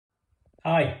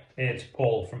Hi, it's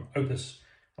Paul from Opus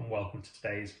and welcome to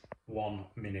today's 1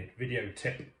 minute video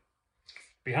tip.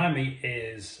 Behind me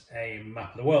is a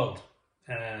map of the world,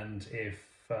 and if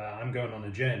I'm going on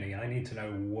a journey, I need to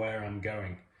know where I'm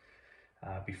going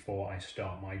before I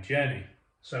start my journey.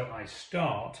 So I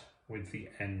start with the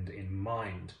end in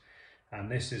mind, and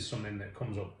this is something that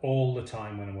comes up all the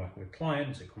time when I'm working with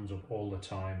clients. It comes up all the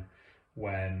time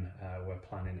when we're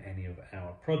planning any of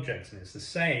our projects, and it's the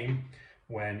same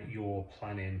when you're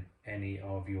planning any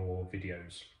of your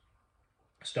videos.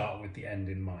 Start with the end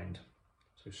in mind.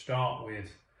 So start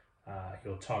with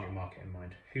your target market in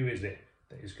mind. Who is it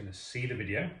that is going to see the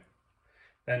video?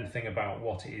 Then think about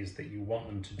what it is that you want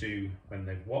them to do when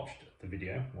they've watched the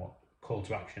video. What call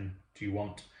to action do you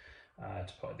want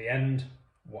to put at the end?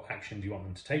 What action do you want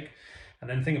them to take? And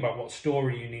then think about what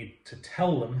story you need to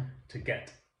tell them to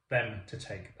get them to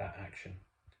take that action.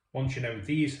 Once you know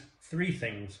these three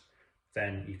things,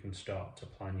 then you can start to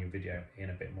plan your video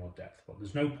in a bit more depth. But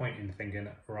there's no point in thinking,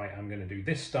 right, I'm going to do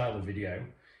this style of video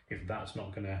if that's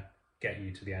not going to get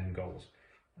you to the end goals.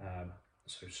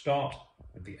 So start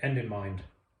with the end in mind,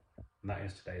 and that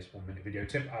is today's 1 minute video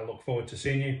tip. I look forward to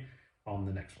seeing you on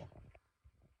the next one.